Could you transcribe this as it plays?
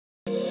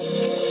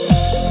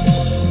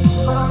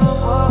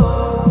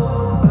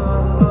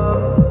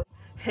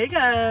Hey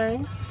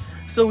guys,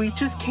 so we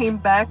just came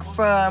back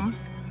from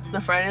the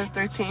Friday the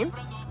 13th.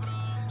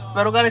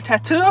 Vero got a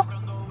tattoo.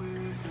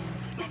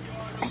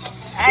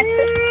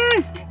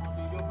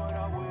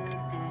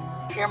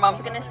 Your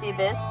mom's gonna see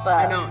this, but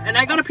I know, and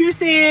I got a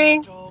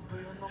piercing.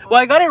 Well,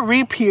 I got it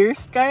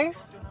re-pierced,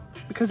 guys,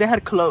 because they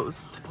had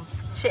closed.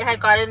 she had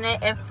gotten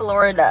it in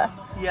Florida.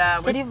 Yeah.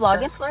 Did you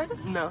vlog in Florida?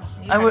 No,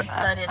 I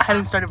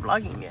hadn't started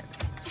vlogging yet.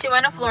 She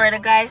went to Florida,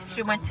 guys.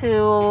 She went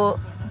to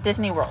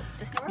Disney World.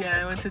 Yeah,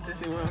 I went to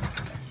Disney World.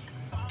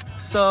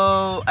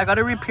 So I got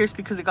it re-pierced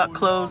because it got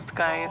closed,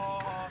 guys.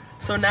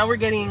 So now we're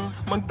getting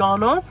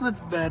McDonald's with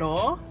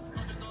Vero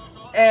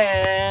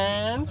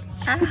and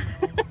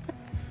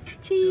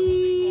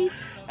cheese.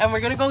 And we're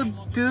gonna go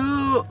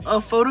do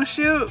a photo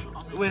shoot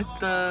with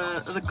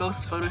the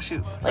ghost photo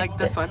shoot, like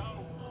this one.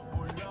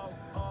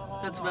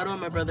 That's Vero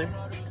and my brother.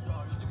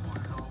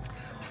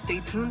 Stay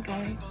tuned,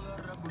 guys.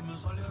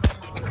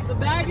 The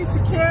bag is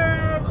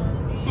secured.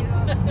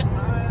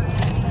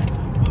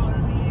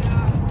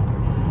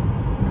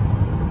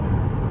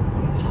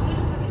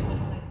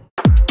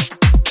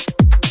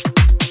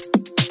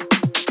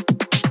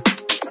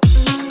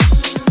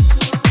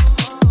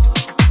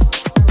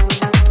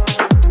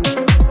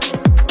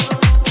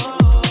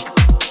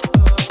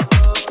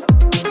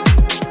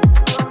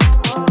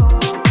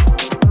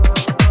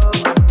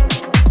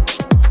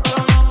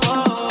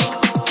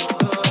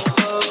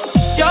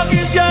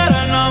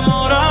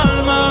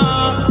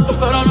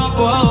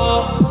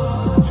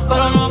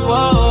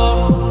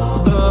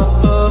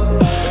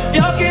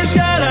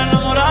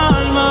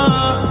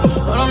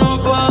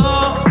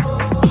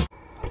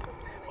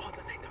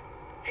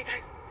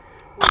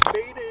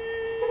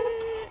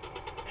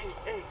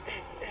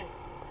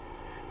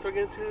 So we're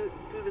going to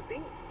do the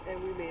thing,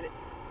 and we made it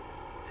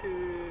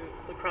to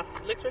the cross.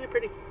 It looks really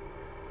pretty.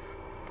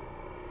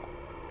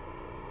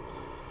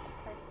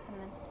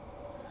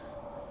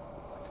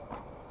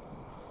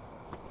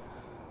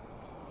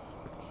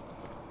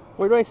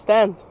 Where do I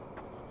stand?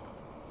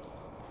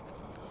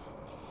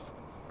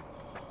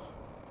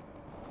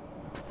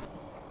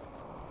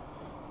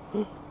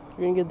 You're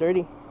gonna get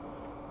dirty.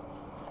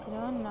 I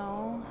don't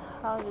know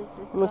how this is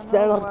I'm gonna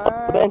stand on top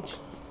of the bench.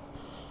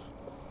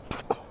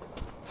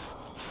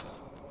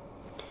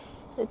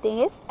 The thing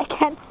is, I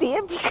can't see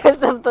it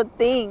because of the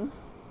thing.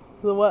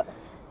 The what?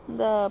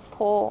 The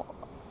pole.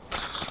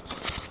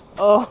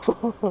 Oh.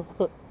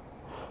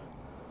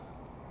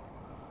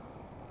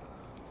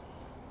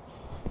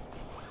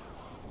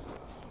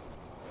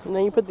 And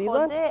then you put these on?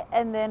 Hold it,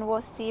 and then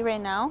we'll see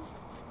right now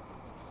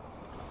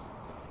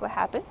what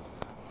happens.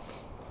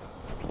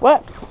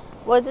 What?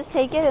 We'll just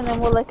take it and then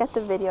we'll look at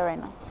the video right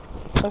now.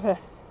 Okay.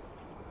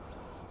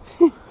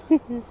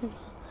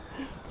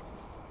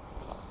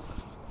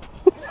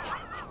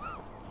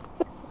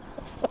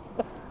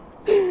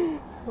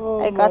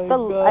 Oh I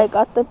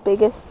got the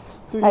biggest.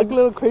 Do you look a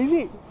little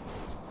crazy?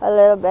 A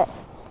little bit.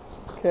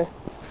 Okay.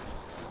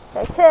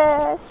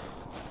 Cheers.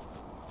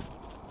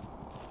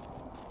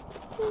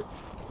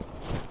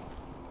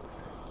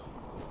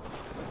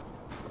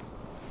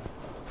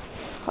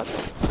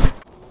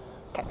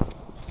 Okay.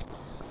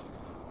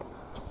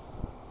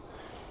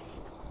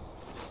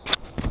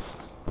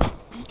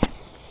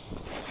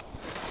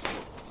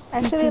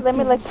 Actually, let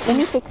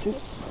me fix it.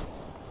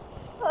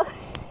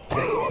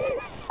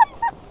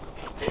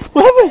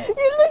 What happened?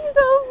 You look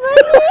so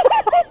funny.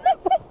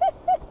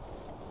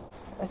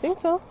 I think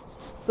so.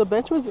 The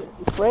bench was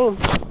framed.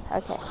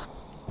 Okay.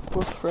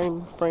 Or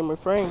frame.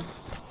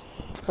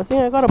 I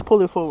think I gotta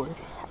pull it forward.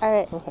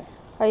 Alright. Okay.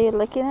 Are you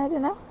looking at it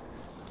now?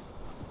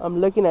 I'm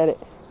looking at it.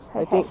 Okay.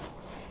 I think.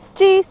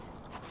 Cheese.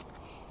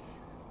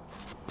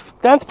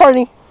 Dance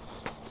party.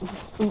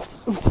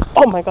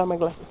 Oh my god, my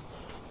glasses.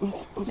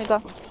 Let me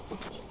go.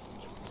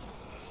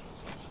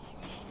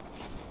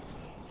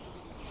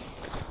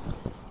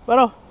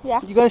 Vero,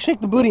 Yeah. you gotta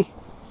shake the booty.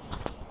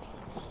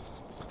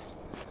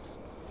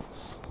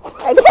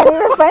 I can't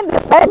even find the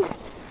bench.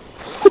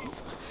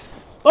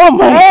 Oh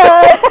my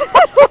god.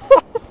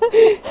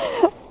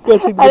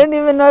 I don't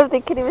even know if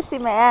they can even see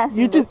my ass.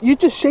 You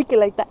just shake it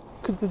like that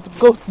because it's a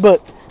ghost butt.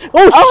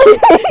 Oh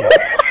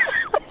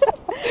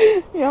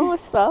shit! You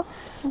almost fell.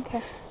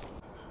 Okay.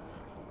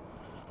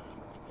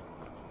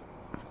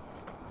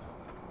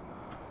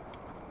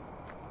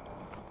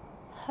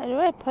 How do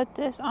I put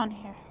this on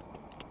here?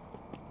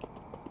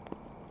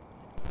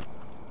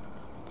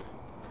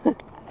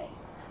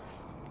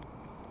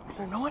 Is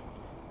there no one?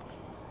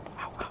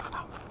 Ow, ow,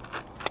 ow.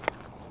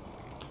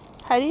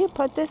 How do you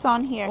put this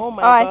on here? Oh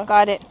my god. I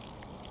got it.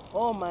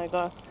 Oh my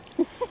god.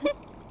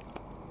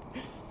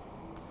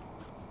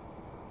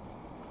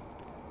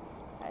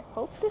 I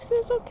hope this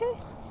is okay.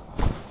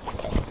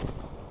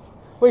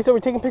 Wait, so we're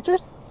taking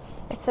pictures?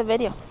 It's a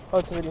video. Oh,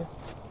 it's a video.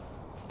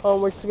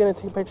 We're just gonna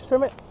take pictures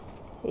from it?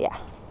 Yeah.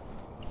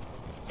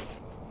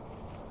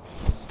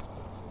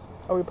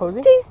 Are we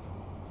posing? Cheese.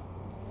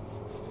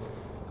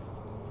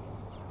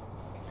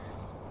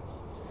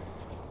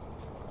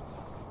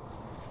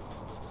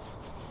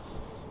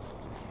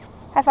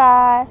 High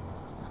five.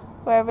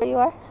 Wherever you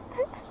are.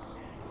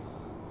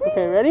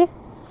 Okay, ready?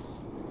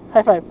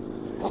 High five.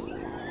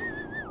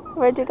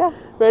 Where'd you go?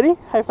 Ready?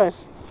 High five.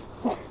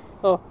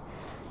 Oh,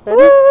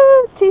 ready?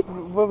 Woo! Cheese.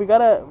 But we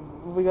gotta.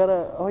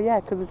 Oh yeah,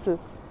 cause it's a.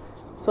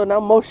 So now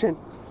motion.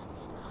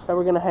 That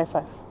we're gonna high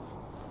five.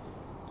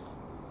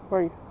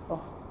 Where are you?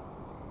 Oh.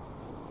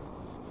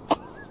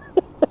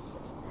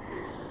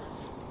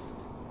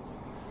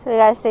 So we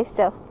gotta stay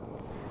still.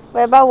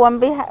 What about one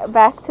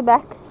back to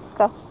back?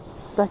 Go.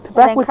 Back to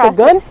back with the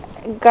gun?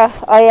 Go.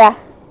 Oh yeah.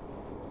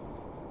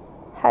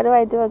 How do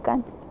I do a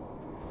gun?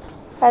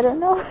 I don't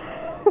know.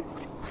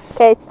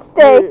 Okay,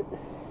 stay.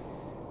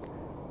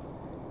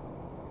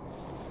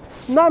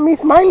 Not me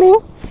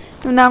smiling.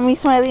 Not me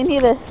smiling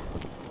either.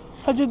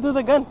 How'd you do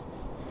the gun?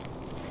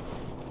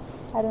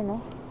 I don't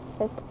know.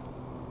 Like,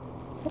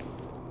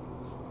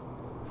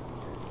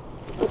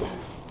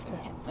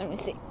 let me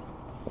see.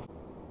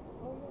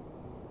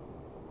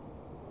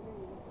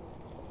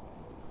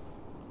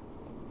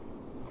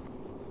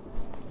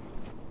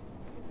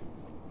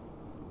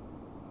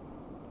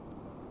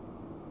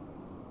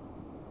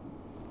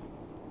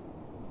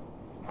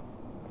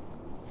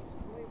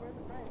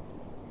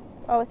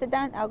 Oh, sit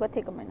down. I'll go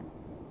take a minute.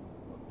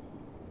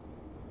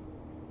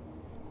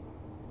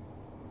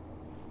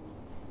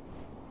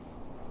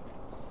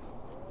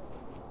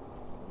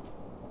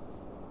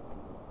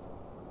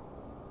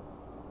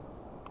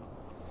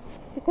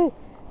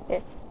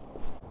 Here.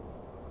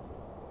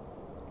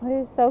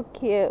 This is so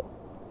cute.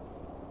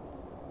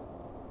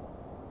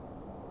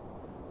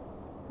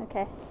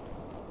 Okay.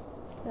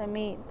 Let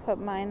me put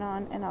mine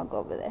on and I'll go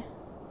over there.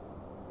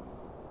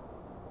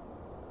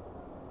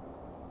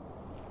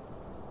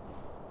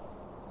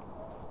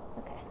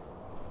 Okay.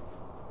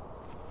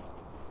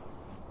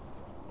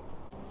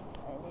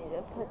 I need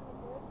to put...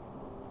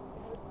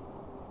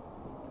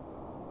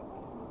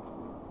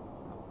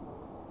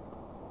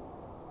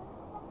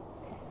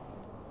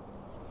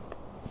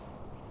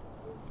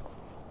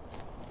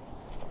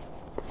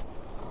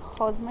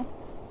 Hold my...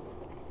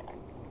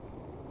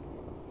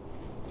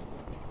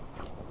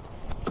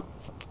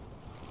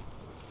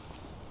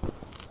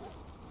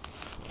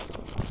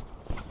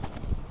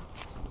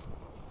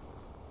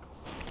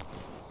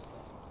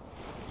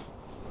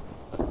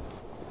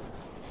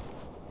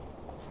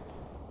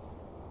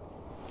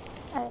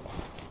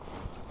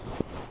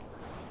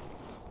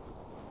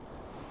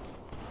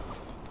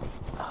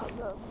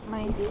 Hold up,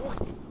 my...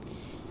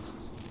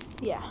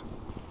 Yeah.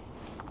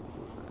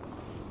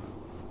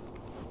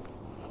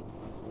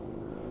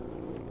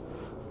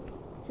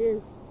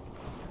 Cheers.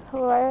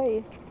 Where are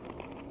you?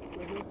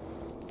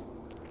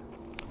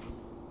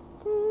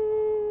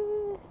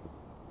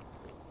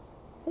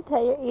 I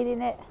tell you're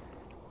eating it.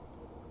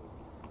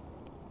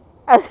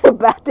 I was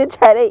about to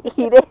try to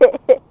eat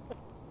it.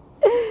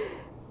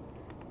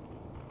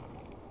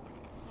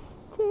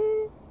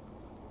 Cheers.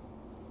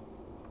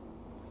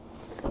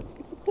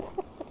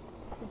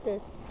 Okay.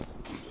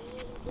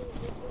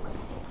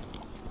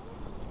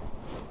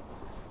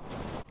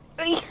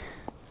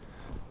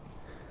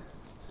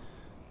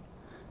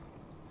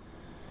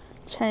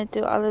 Trying to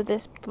do all of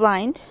this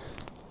blind.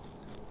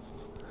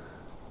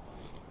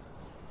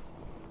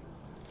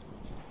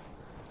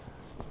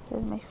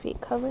 Is my feet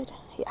covered?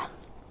 Yeah.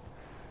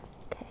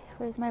 Okay,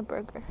 where's my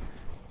burger?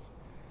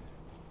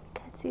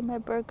 Can't see my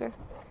burger.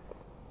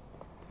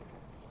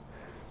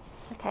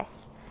 Okay,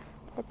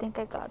 I think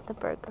I got the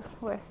burger.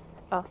 Where?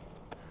 Oh,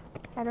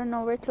 I don't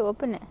know where to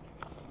open it.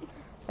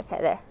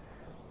 Okay, there.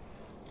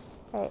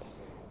 Alright.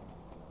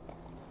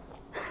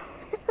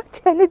 I'm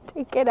trying to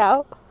take it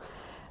out.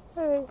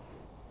 Alright.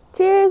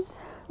 Cheers.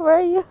 Where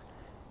are you?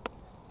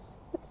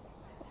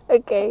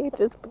 Okay,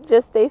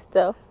 just stay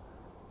still.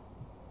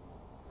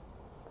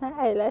 My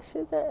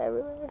eyelashes are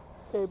everywhere.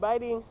 Okay,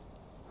 biting.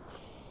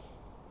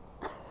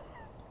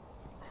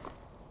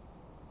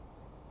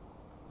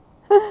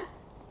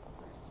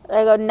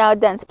 I go, now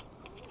dance.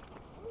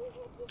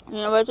 You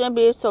know, I was gonna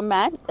be so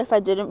mad if I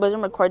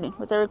wasn't recording.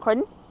 Was I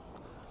recording?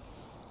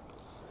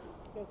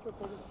 Yes,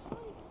 recording.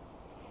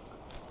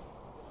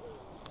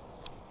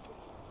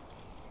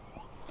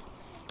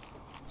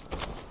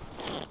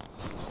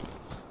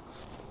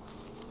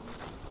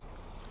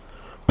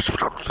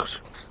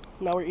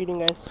 Now we're eating,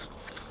 guys.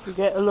 We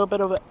get a little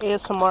bit of an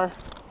ASMR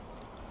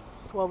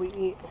while we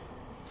eat.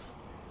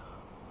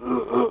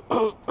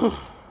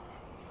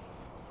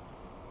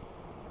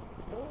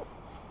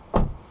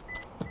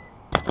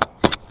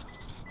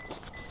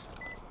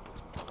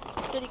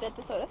 Did you get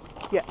the sodas?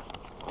 Yeah.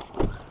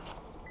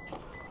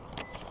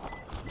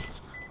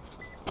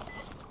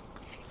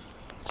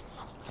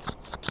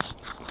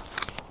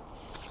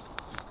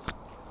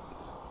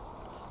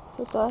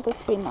 Toda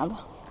despeinada.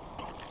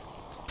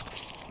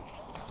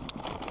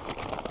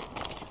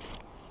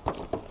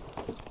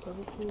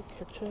 Barbecue,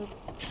 ketchup,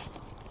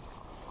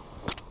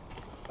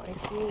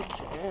 spicy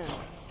jam,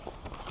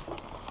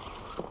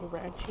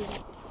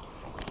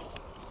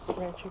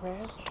 ranchy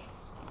ranch.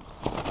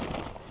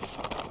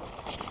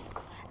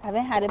 I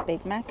haven't had a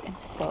Big Mac in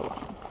so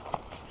long.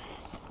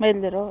 My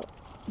little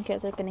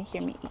kids are gonna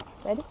hear me eat.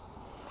 Ready?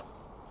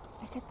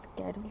 I get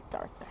scared of the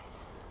dark,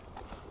 guys.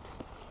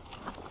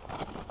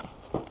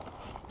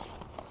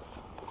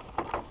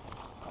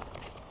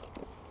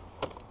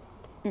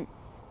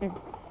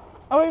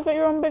 Oh, you got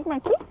your own Big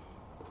Mac too?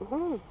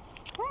 Mm-hmm.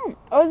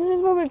 Oh, this is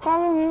what we got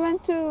when we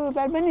went to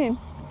Bad Bunny.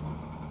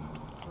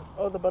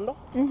 Oh, the bundle?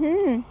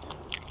 You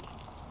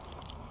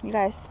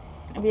guys,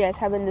 if you guys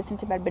haven't listened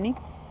to Bad Bunny,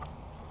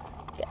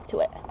 get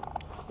to it.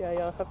 Yeah,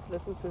 y'all have to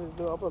listen to his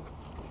new album.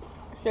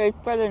 Stay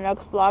for the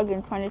next vlog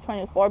in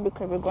 2024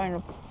 because we're going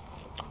to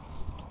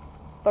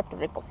Puerto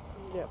Rico.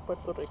 Yeah,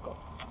 Puerto Rico.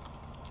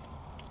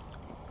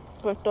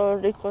 Puerto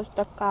Rico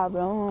está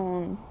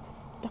cabrón.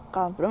 Está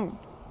cabrón.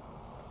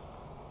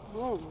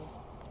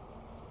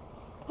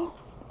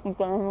 I'm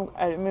going.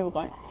 I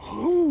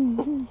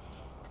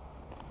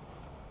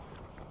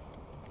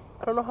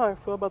don't know how I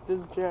feel about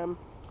this jam.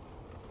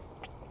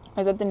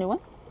 Is that the new one?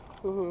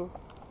 Mm-hmm.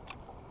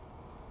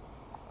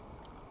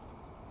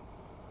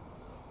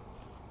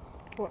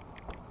 What?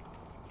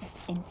 It's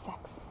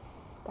insects.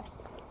 Okay.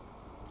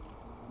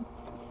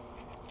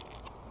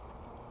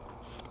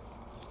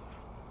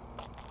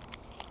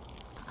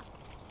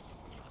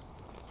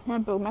 My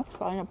Big Mac's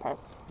falling apart.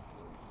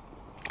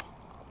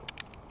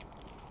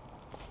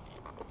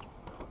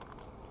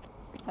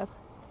 Okay.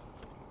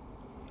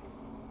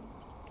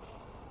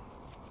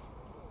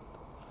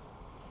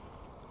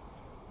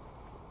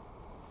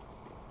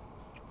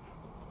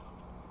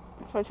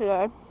 So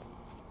today,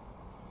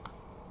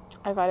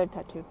 I got a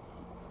tattoo.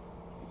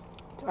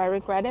 Do I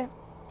regret it?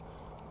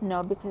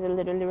 No, because it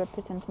literally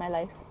represents my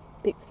life.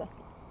 Pizza.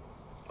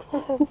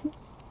 And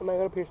I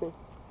got a piercing.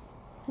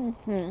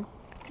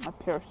 A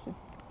piercing.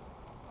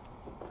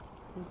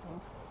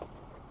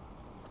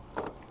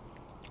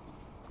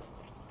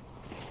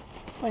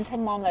 When her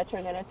mom lets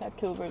her get a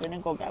tattoo, we're gonna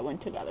go get one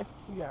together.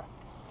 Yeah.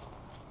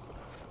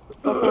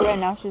 But for right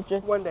now, she's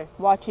just One day.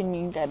 watching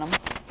me get them.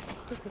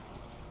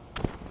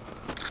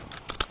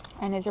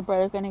 And is your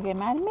brother gonna get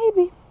mad?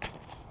 Maybe.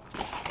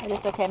 But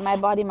it's okay. My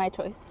body, my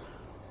choice.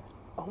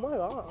 Oh my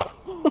god.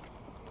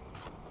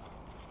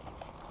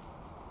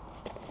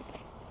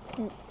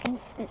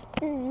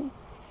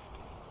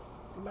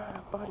 My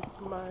body,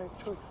 my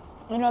choice.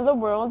 You know, the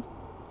world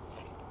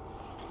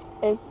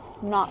is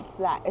not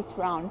flat. It's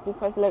round.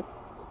 Because look,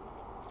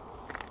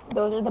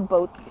 those are the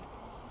boats.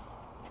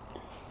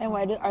 And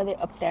why are they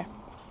up there?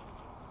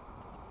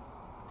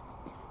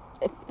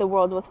 If the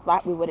world was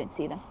flat, we wouldn't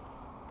see them.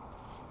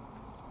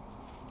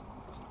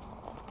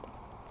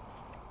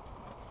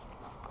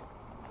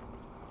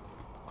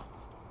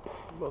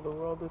 Well, the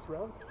world is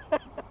round.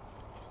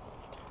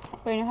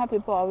 But you know how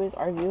people always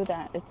argue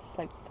that it's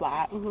like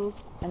flat and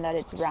that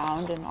it's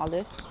round and all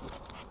this?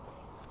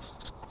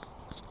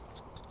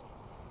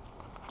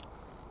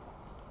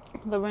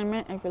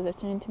 Government, if you're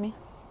listening to me,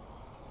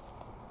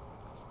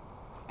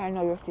 I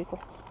know your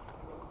secrets.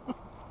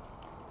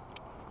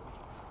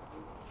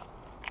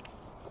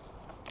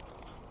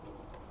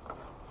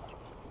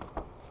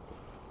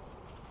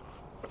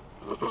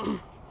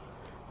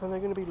 And they're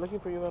gonna be looking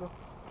for you, Vero.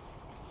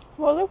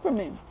 Well, look for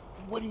me.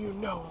 What do you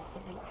know?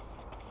 They're gonna ask.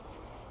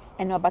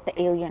 I know about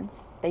the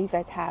aliens that you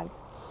guys have.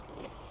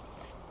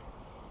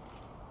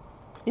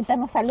 Ahorita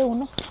no sale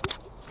uno.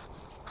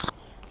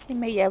 Y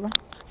me llevan.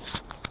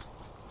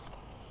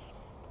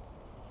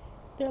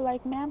 They're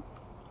like, ma'am,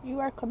 you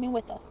are coming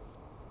with us.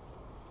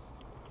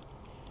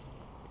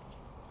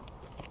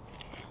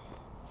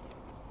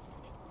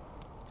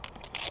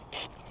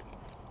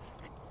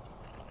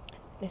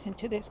 Listen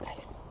to this,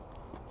 guys.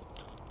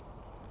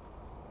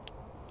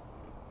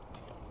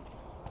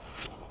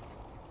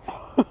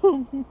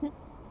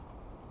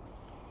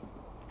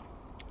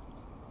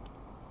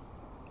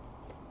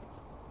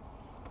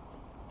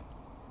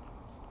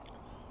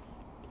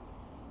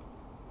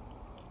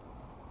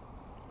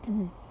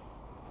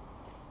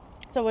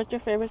 So what's your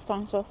favorite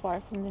song so far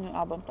from the new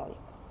album, Dolly?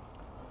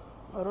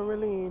 I don't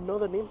really know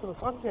the names of the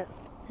songs yet.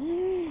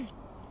 Come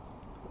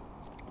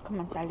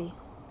on, Dolly.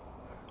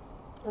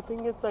 I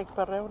think it's like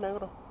Perreo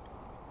Negro.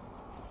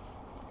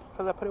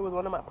 Because I put it with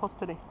one of my posts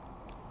today.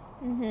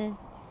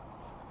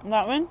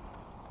 That one?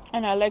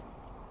 And I like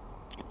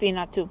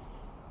Fina too.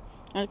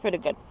 That's pretty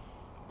good.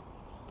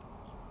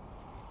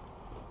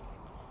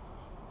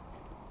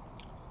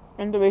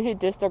 And the way he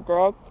dissed the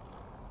girl,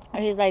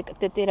 he's like,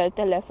 te tiré el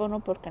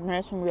teléfono porque no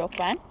eres un real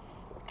fan.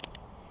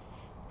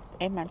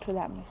 Amen to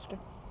that, mister.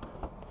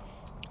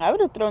 I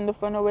would have thrown the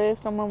phone away if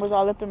someone was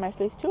all up in my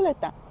face too like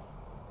that.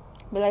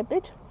 Be like,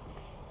 bitch,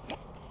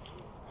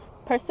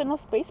 personal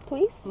space,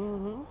 please.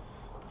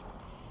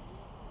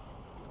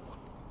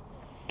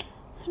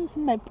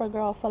 My poor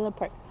girl fell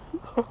apart.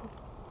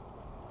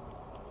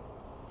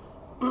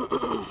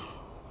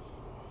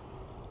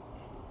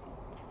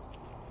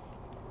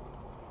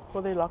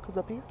 Will they lock us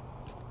up here?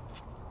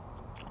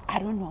 I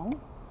don't know.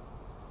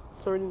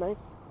 It's already 9.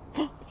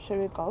 Should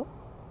we go?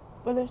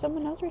 Well, there's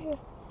someone else right here.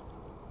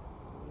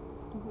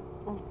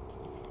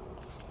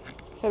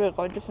 Should we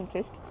go just in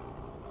case?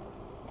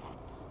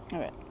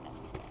 Alright.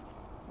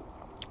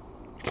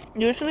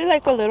 Usually,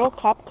 like, a little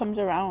cop comes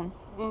around.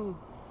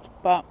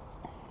 But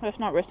let's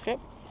not risk it.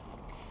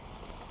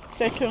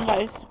 Stay tuned,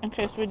 guys, in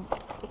case we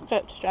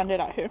get stranded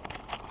out here.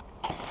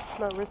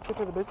 Not risky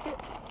for the biscuit?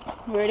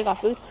 We already got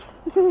food.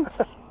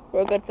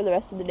 we're good for the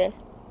rest of the day.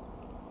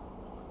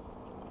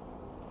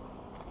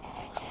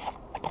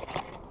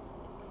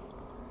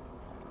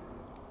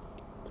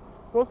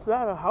 What's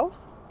that, a house?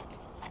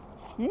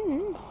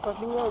 Mm-hmm. I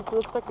think that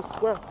looks like a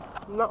square.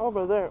 Not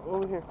over there,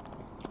 over here.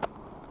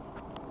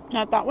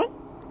 Not that one?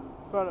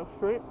 Got it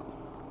straight.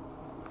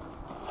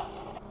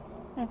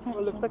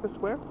 It looks like a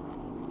square.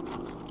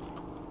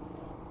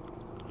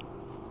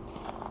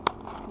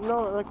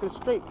 No, like a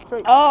straight.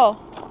 Oh,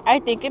 I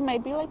think it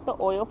might be like the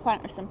oil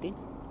plant or something.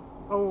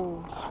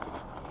 Oh.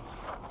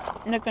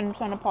 Like in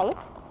Santa Paula?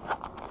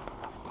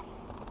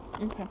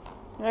 Okay.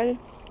 Ready?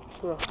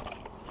 Yeah.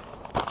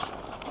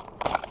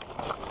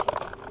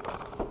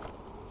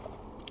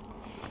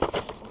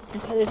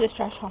 Okay, this is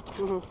trash, huh?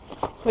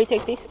 Mm-hmm. Wait,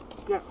 take these?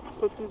 Yeah,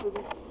 put these in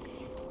there.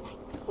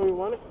 Oh, you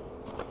want it?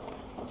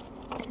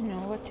 No,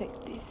 we'll take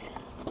these.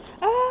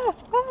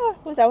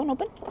 Was that one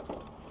open?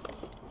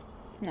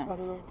 No. I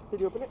don't know. Did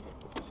you open it?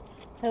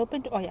 I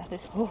opened. Oh, yeah,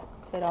 this. Oh,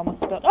 it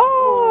almost spilled.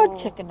 Oh,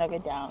 chicken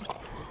nugget down.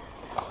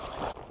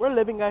 We're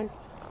living,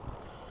 guys.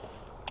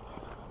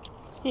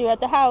 See you at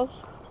the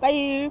house.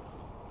 Bye.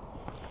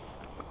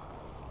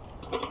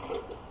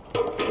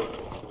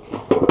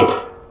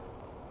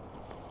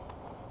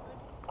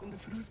 And the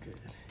food was good.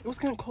 It was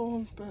kind of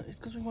cold, but it's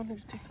because we wanted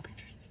to take the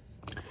pictures.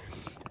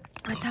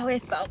 That's how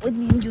it felt when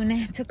me and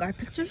June took our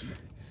pictures.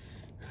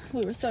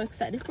 We were so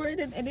excited for it,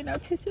 and it now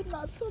tasted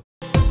not so.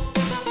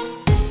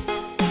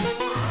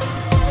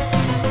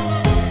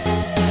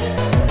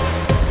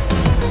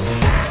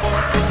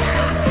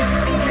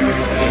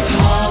 It's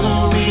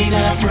Halloween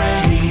at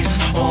Freddy's.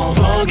 All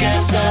the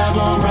guests have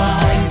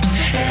arrived.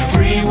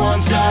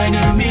 Everyone's dying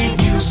to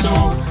meet you, so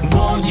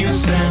won't you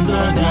spend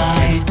the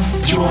night?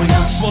 Join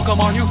us.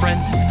 Welcome our new friend.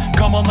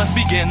 Come on, let's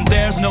begin.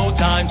 There's no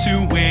time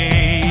to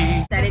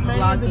wait. Static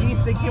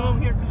vlogging. They came over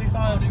here because they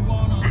saw us.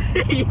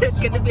 It's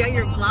gonna be on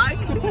your vlog.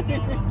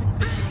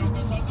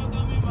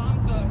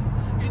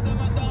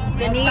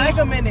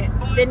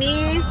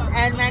 Denise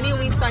and Manny,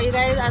 we saw you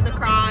guys at the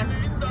cross.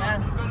 Yeah.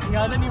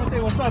 Y'all didn't even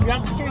say what's up. Y'all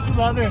just came to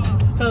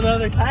the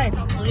other side.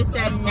 We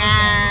said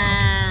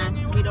nah.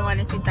 We don't want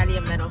to see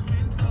Talia Vero.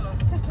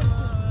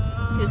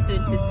 Too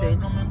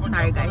soon.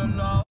 Sorry, guys.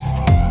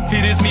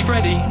 It is me,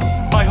 Freddy.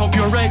 I hope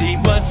you're ready.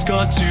 Let's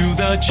cut to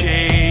the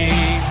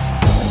chase.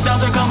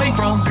 Sounds are coming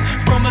from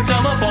the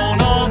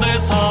telephone on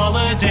this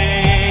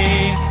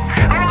holiday.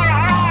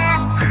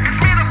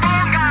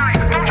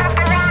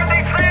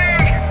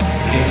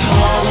 It's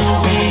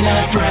Halloween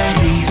at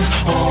Freddy's.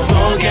 All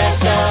the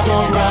guests have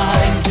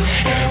arrived.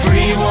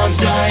 Everyone's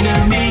dying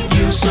to meet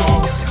you, so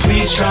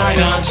please try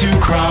not to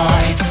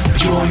cry.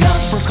 Join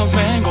us. First comes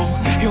Mango.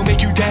 He'll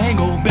make you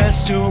dangle.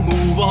 Best to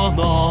move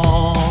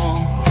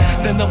along.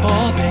 Then the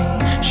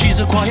puppet. She's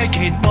a quiet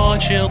kid, but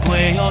she'll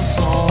play a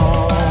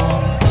song.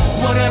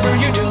 Whatever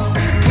you do,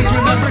 please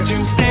remember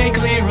to stay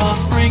clear of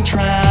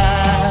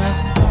Springtrap.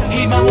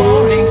 Heed my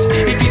warnings.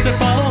 If he says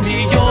follow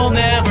me, you'll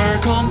never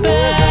come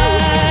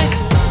back.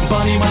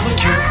 Bonnie might look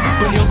cute,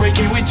 but he'll break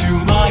you into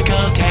like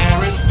a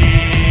carrot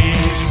stick.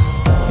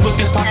 Look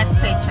this part. Next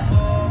paycheck.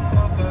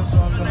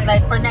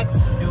 Like for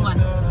next one.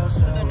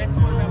 The next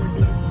one that would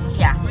be.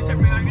 Yeah. We said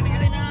we are gonna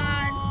get it on.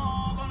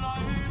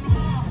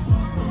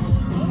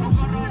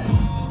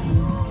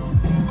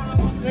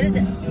 What is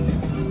it?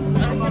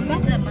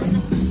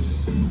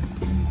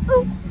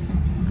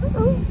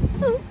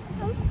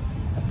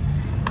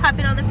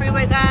 Hopping on the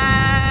freeway,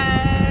 guys.